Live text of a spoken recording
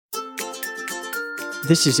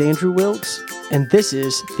This is Andrew Wilkes, and this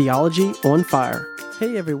is Theology on Fire.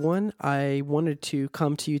 Hey everyone, I wanted to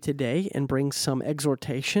come to you today and bring some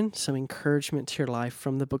exhortation, some encouragement to your life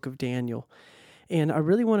from the book of Daniel. And I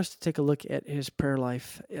really want us to take a look at his prayer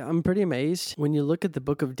life. I'm pretty amazed when you look at the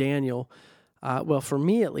book of Daniel. For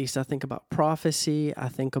me at least, I think about prophecy. I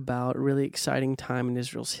think about a really exciting time in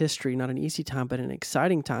Israel's history. Not an easy time, but an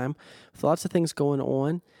exciting time with lots of things going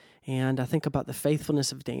on. And I think about the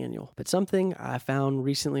faithfulness of Daniel. But something I found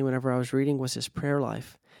recently whenever I was reading was his prayer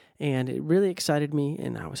life. And it really excited me,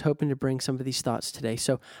 and I was hoping to bring some of these thoughts today.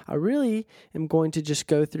 So I really am going to just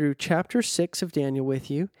go through chapter 6 of Daniel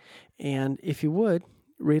with you. And if you would,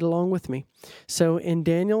 read along with me. So in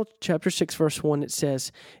Daniel chapter 6, verse 1, it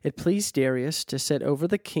says, "It pleased Darius to set over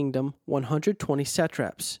the kingdom 120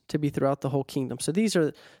 satraps to be throughout the whole kingdom." So these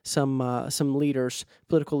are some leaders,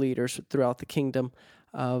 political leaders throughout the kingdom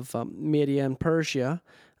of Media and Persia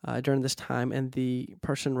during this time, and the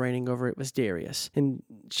person reigning over it was Darius. In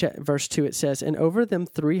verse 2 it says, "And over them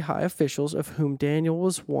 3 high officials, of whom Daniel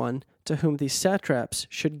was one, to whom these satraps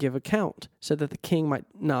should give account, so that the king might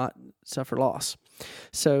not suffer loss."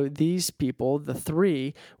 So these people, the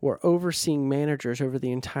 3, were overseeing managers over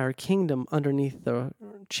the entire kingdom underneath the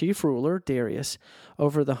chief ruler, Darius,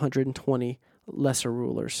 over the 120 lesser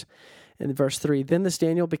rulers. In verse 3, "Then this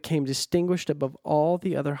Daniel became distinguished above all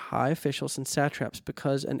the other high officials and satraps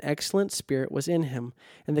because an excellent spirit was in him,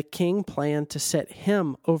 and the king planned to set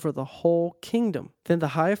him over the whole kingdom. Then the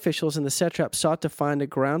high officials and the satraps sought to find a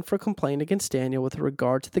ground for complaint against Daniel with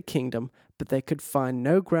regard to the kingdom, but they could find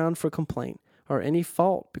no ground for complaint or any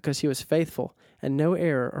fault because he was faithful, and no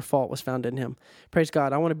error or fault was found in him." Praise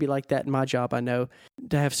God. I want to be like that in my job, I know,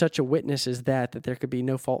 to have such a witness as that there could be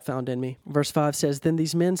no fault found in me. Verse 5 says, "Then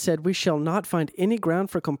these men said, 'We shall not find any ground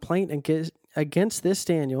for complaint against this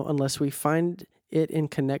Daniel unless we find it in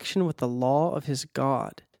connection with the law of his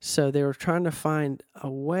God.'" So they were trying to find a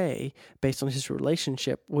way based on his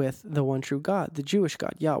relationship with the one true God, the Jewish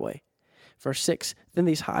God, Yahweh. Verse 6, "Then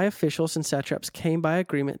these high officials and satraps came by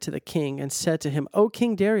agreement to the king and said to him, 'O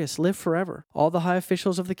King Darius, live forever. All the high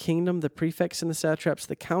officials of the kingdom, the prefects and the satraps,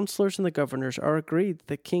 the counselors and the governors are agreed that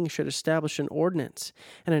the king should establish an ordinance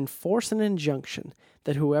and enforce an injunction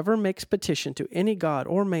that whoever makes petition to any god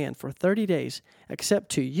or man for 30 days, except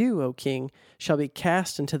to you, O king, shall be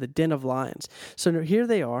cast into the den of lions.'" So here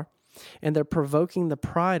they are, and they're provoking the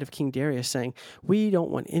pride of King Darius, saying, "We don't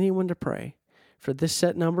want anyone to pray for this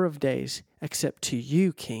set number of days, except to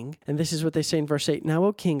you, king." And this is what they say in verse 8, "Now,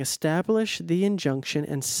 O king, establish the injunction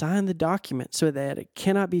and sign the document so that it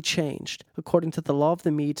cannot be changed, according to the law of the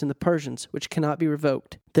Medes and the Persians, which cannot be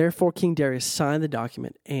revoked." Therefore, King Darius signed the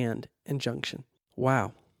document and injunction.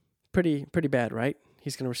 Wow. Pretty bad, right?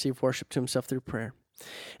 He's going to receive worship to himself through prayer.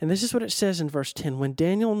 And this is what it says in verse 10. "When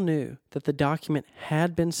Daniel knew that the document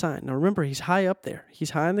had been signed." Now remember, he's high up there.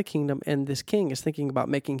 He's high in the kingdom, and this king is thinking about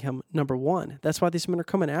making him number 1. That's why these men are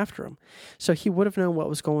coming after him. So he would have known what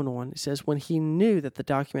was going on. It says, "When he knew that the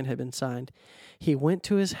document had been signed, he went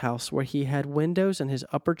to his house where he had windows in his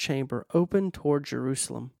upper chamber open toward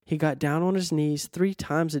Jerusalem. He got down on his knees 3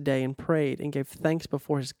 times a day and prayed and gave thanks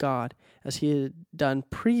before his God as he had done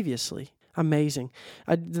previously." Amazing.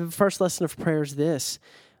 The first lesson of prayer is this.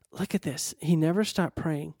 Look at this. He never stopped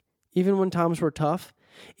praying. Even when times were tough,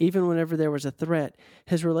 even whenever there was a threat,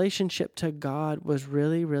 his relationship to God was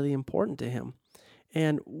really, really important to him.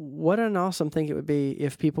 And what an awesome thing it would be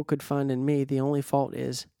if people could find in me the only fault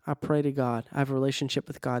is I pray to God. I have a relationship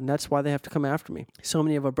with God, and that's why they have to come after me. So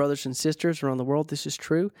many of our brothers and sisters around the world, this is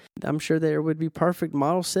true. I'm sure there would be perfect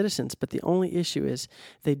model citizens, but the only issue is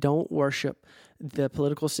they don't worship the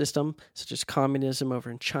political system, such as communism over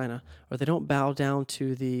in China, or they don't bow down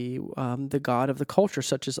to the God of the culture,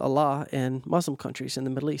 such as Allah in Muslim countries in the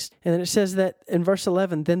Middle East. And then it says that in verse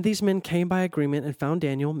 11, "Then these men came by agreement and found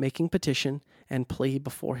Daniel making petition and plea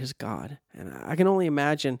before his God." And I can only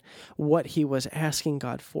imagine what he was asking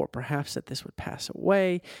God for. Perhaps that this would pass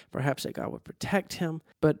away, perhaps that God would protect him.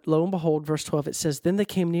 But lo and behold, verse 12, it says, "Then they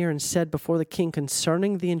came near and said before the king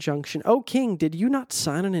concerning the injunction, 'O king, did you not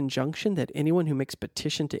sign an injunction that anyone who makes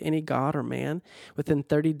petition to any god or man within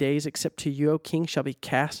 30 days except to you, O king, shall be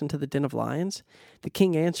cast into the den of lions?' The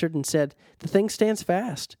king answered and said, 'The thing stands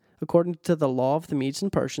fast, according to the law of the Medes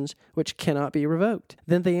and Persians, which cannot be revoked.'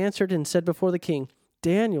 Then they answered and said before the king,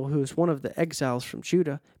 'Daniel, who is one of the exiles from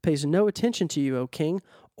Judah, pays no attention to you, O king,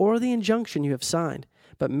 or the injunction you have signed,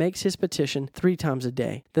 but makes his petition 3 times a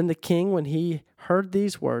day.' Then the king, when he heard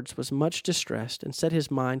these words, was much distressed, and set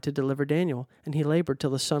his mind to deliver Daniel, and he labored till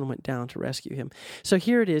the sun went down to rescue him. So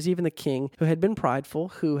here it is, even the king, who had been prideful,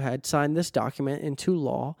 who had signed this document into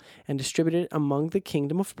law and distributed it among the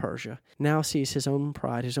kingdom of Persia, now sees his own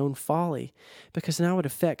pride, his own folly, because now it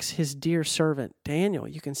affects his dear servant Daniel.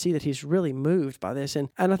 You can see that he's really moved by this. And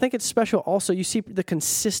I think it's special also, you see the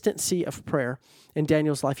consistency of prayer in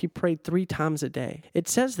Daniel's life. He prayed 3 times a day. It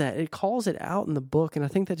says that. It calls it out in the book, and I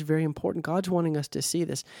think that's very important. God's wanting us to see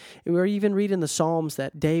this. We're even reading the Psalms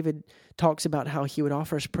that David talks about how he would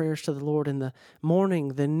offer his prayers to the Lord in the morning,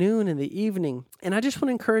 the noon, and the evening. And I just want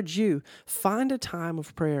to encourage you, find a time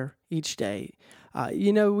of prayer each day.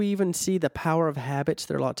 We even see the power of habits.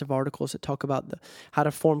 There are lots of articles that talk about how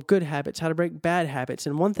to form good habits, how to break bad habits.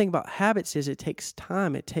 And one thing about habits is it takes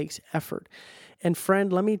time, it takes effort. And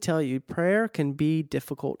friend, let me tell you, prayer can be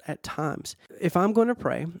difficult at times. If I'm going to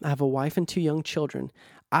pray, I have a wife and 2 young children,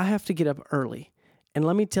 I have to get up early. And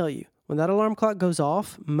let me tell you, when that alarm clock goes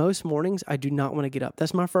off, most mornings I do not want to get up.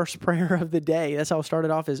 That's my first prayer of the day. That's how I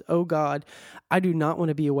started off is, oh God, I do not want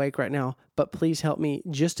to be awake right now, but please help me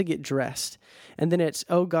just to get dressed. And then it's,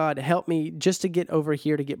 oh God, help me just to get over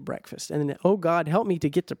here to get breakfast. And then, oh God, help me to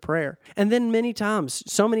get to prayer. And then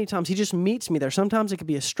so many times, he just meets me there. Sometimes it could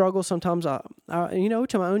be a struggle. Sometimes, to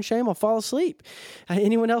my own shame, I'll fall asleep.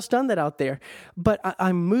 Anyone else done that out there? But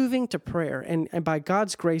I'm moving to prayer. And by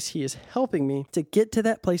God's grace, he is helping me to get to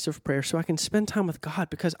that place of prayer so I can spend time with God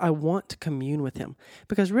because I want to commune with him.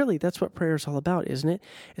 Because really, that's what prayer is all about, isn't it?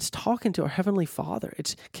 It's talking to our Heavenly Father.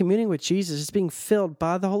 It's communing with Jesus. It's being filled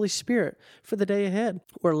by the Holy Spirit for the day ahead.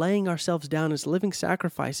 We're laying ourselves down as living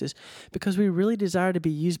sacrifices because we really desire to be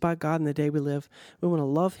used by God in the day we live. We want to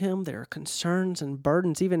love him. There are concerns and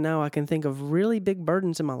burdens. Even now, I can think of really big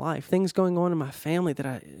burdens in my life, things going on in my family that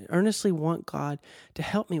I earnestly want God to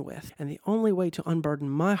help me with. And the only way to unburden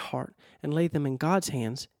my heart and lay them in God's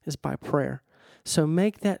hands is by prayer. So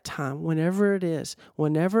make that time, whenever it is,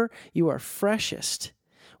 whenever you are freshest,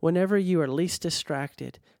 whenever you are least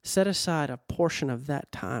distracted, set aside a portion of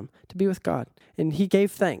that time to be with God. And he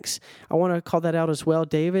gave thanks. I want to call that out as well.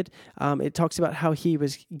 David, it talks about how he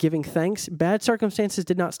was giving thanks. Bad circumstances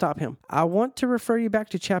did not stop him. I want to refer you back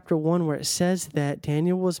to chapter 1 where it says that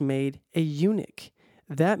Daniel was made a eunuch.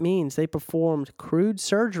 That means they performed crude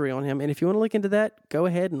surgery on him. And if you want to look into that, go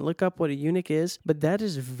ahead and look up what a eunuch is. But that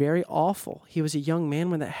is very awful. He was a young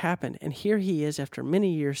man when that happened. And here he is after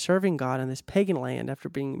many years serving God in this pagan land after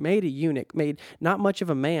being made a eunuch, made not much of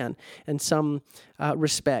a man in some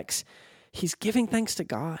respects. He's giving thanks to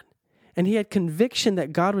God. And he had conviction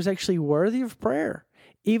that God was actually worthy of prayer,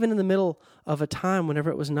 even in the middle of a time whenever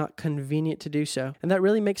it was not convenient to do so. And that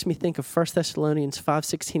really makes me think of 1 Thessalonians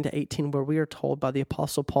 5:16-18, where we are told by the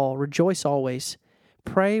Apostle Paul, rejoice always,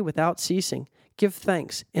 pray without ceasing, give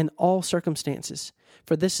thanks in all circumstances,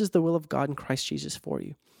 for this is the will of God in Christ Jesus for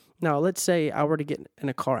you. Now, let's say I were to get in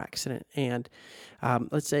a car accident and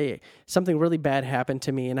let's say something really bad happened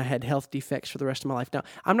to me and I had health defects for the rest of my life. Now,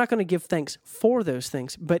 I'm not going to give thanks for those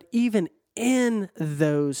things, but even in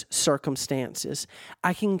those circumstances,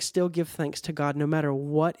 I can still give thanks to God no matter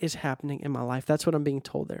what is happening in my life. That's what I'm being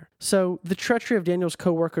told there. So the treachery of Daniel's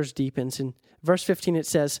co-workers deepens. In verse 15, it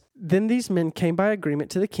says, then these men came by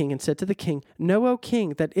agreement to the king and said to the king, know, O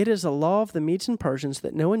king, that it is a law of the Medes and Persians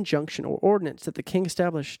that no injunction or ordinance that the king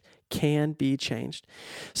established can be changed.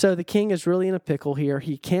 So the king is really in a pickle here.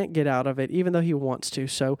 He can't get out of it, even though he wants to.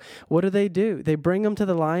 So what do? They bring him to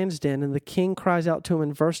the lion's den, and the king cries out to him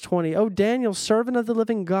in verse 20, O Daniel, servant of the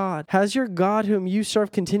living God, has your God whom you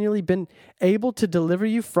serve continually been able to deliver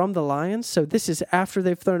you from the lions? So this is after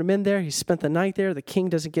they've thrown him in there. He spent the night there. The king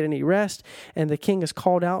doesn't get any rest, and the king is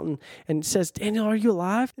called out and says, Daniel, are you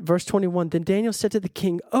alive? Verse 21, then Daniel said to the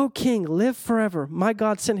king, O king, live forever. My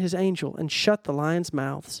God sent his angel and shut the lions'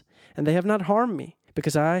 mouths, and they have not harmed me,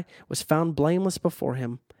 because I was found blameless before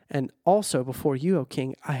him, and also before you, O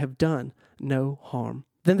king, I have done no harm.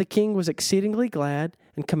 Then the king was exceedingly glad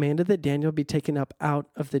and commanded that Daniel be taken up out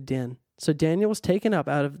of the den. So Daniel was taken up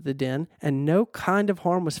out of the den, and no kind of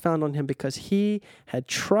harm was found on him because he had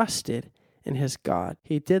trusted in his God.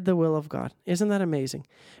 He did the will of God. Isn't that amazing?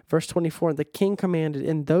 Verse 24, the king commanded,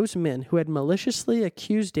 and those men who had maliciously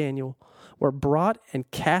accused Daniel were brought and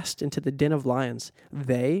cast into the den of lions,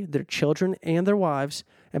 they, their children, and their wives.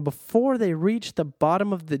 And before they reached the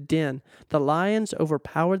bottom of the den, the lions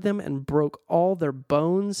overpowered them and broke all their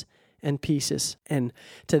bones and pieces. And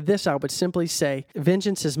to this I would simply say,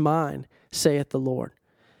 vengeance is mine, saith the Lord.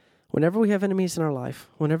 Whenever we have enemies in our life,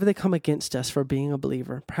 whenever they come against us for being a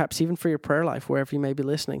believer, perhaps even for your prayer life, wherever you may be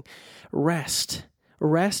listening, rest.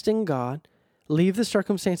 Rest in God. Leave the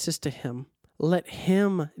circumstances to Him. Let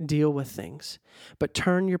him deal with things, but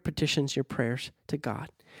turn your petitions, your prayers to God.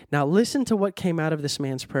 Now listen to what came out of this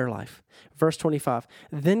man's prayer life. Verse 25,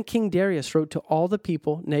 then King Darius wrote to all the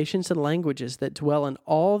people, nations, and languages that dwell in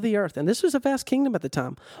all the earth. And this was a vast kingdom at the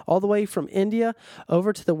time, all the way from India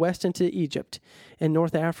over to the west into Egypt and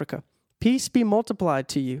North Africa. Peace be multiplied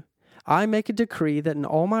to you. I make a decree that in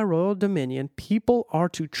all my royal dominion, people are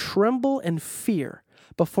to tremble and fear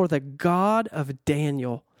before the God of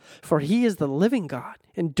Daniel. For he is the living God,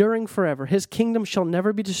 enduring forever. His kingdom shall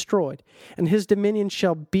never be destroyed, and his dominion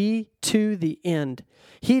shall be to the end.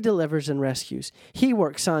 He delivers and rescues. He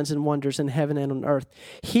works signs and wonders in heaven and on earth.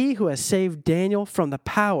 He who has saved Daniel from the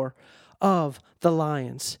power of the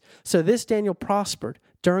lions. So this Daniel prospered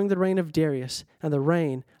during the reign of Darius and the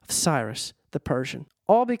reign of Cyrus the Persian,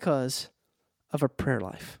 all because of a prayer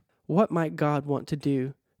life. What might God want to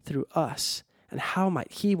do through us? And how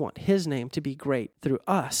might he want his name to be great through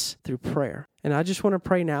us, through prayer? And I just want to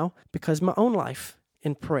pray now, because my own life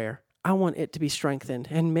in prayer, I want it to be strengthened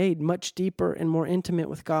and made much deeper and more intimate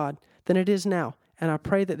with God than it is now. And I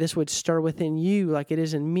pray that this would stir within you, like it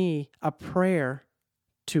is in me, a prayer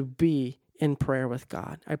to be in prayer with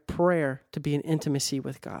God, a prayer to be in intimacy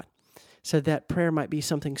with God, so that prayer might be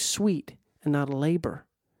something sweet and not a labor,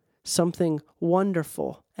 something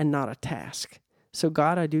wonderful and not a task. So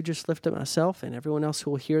God, I do just lift up myself and everyone else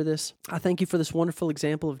who will hear this. I thank you for this wonderful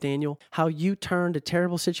example of Daniel, how you turned a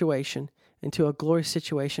terrible situation into a glorious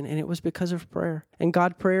situation, and it was because of prayer. And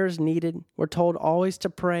God, prayer is needed. We're told always to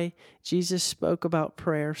pray. Jesus spoke about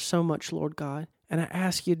prayer so much, Lord God. And I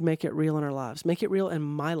ask you to make it real in our lives. Make it real in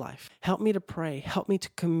my life. Help me to pray. Help me to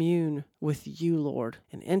commune with you, Lord,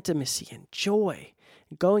 in intimacy and joy,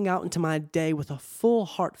 going out into my day with a full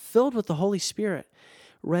heart filled with the Holy Spirit,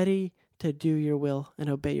 ready to do your will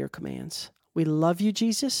and obey your commands. We love you,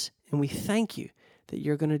 Jesus, and we thank you that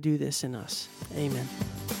you're going to do this in us. Amen.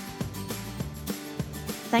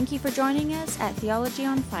 Thank you for joining us at Theology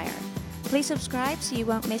on Fire. Please subscribe so you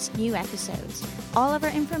won't miss new episodes. All of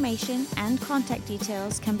our information and contact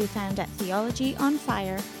details can be found at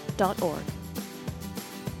theologyonfire.org.